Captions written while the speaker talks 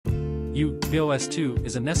U-BOS2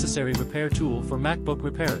 is a necessary repair tool for MacBook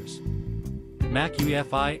repairers. Mac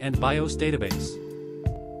EFI and BIOS database.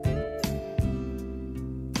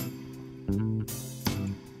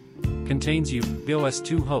 Contains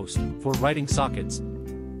U-BOS2 host for writing sockets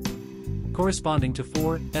corresponding to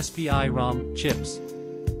 4 SPI ROM chips.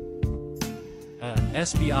 A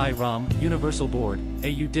SPI ROM universal board, a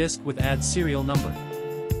U-disk with add serial number.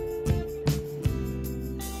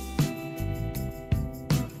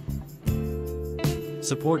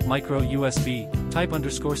 Support micro USB,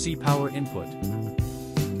 Type_C power input.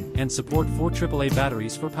 And support 4 AAA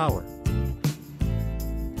batteries for power.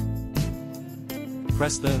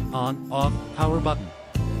 Press the on/off power button.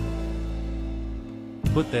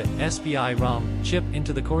 Put the SPI ROM chip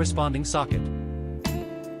into the corresponding socket.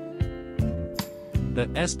 The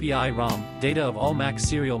SPI ROM data of all Mac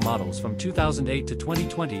serial models from 2008 to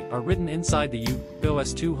 2020 are written inside the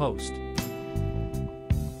U-BOS2 host.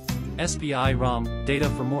 SPI ROM data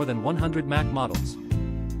for more than 100 Mac models.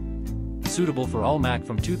 Suitable for all Mac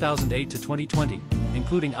from 2008 to 2020,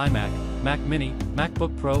 including iMac, Mac Mini,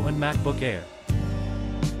 MacBook Pro and MacBook Air.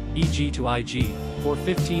 EG to IG, for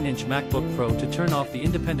 15-inch MacBook Pro to turn off the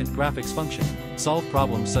independent graphics function, solve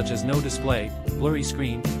problems such as no display, blurry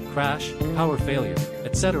screen, crash, power failure,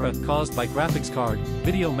 etc. caused by graphics card,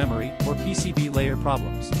 video memory, or PCB layer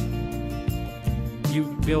problems.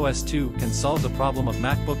 U-BOS2 can solve the problem of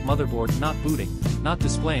MacBook motherboard not booting, not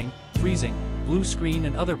displaying, freezing, blue screen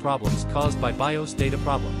and other problems caused by BIOS data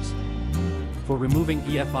problems. For removing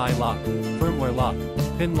EFI lock, firmware lock,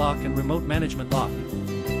 pin lock and remote management lock.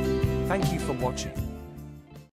 Thank you for watching.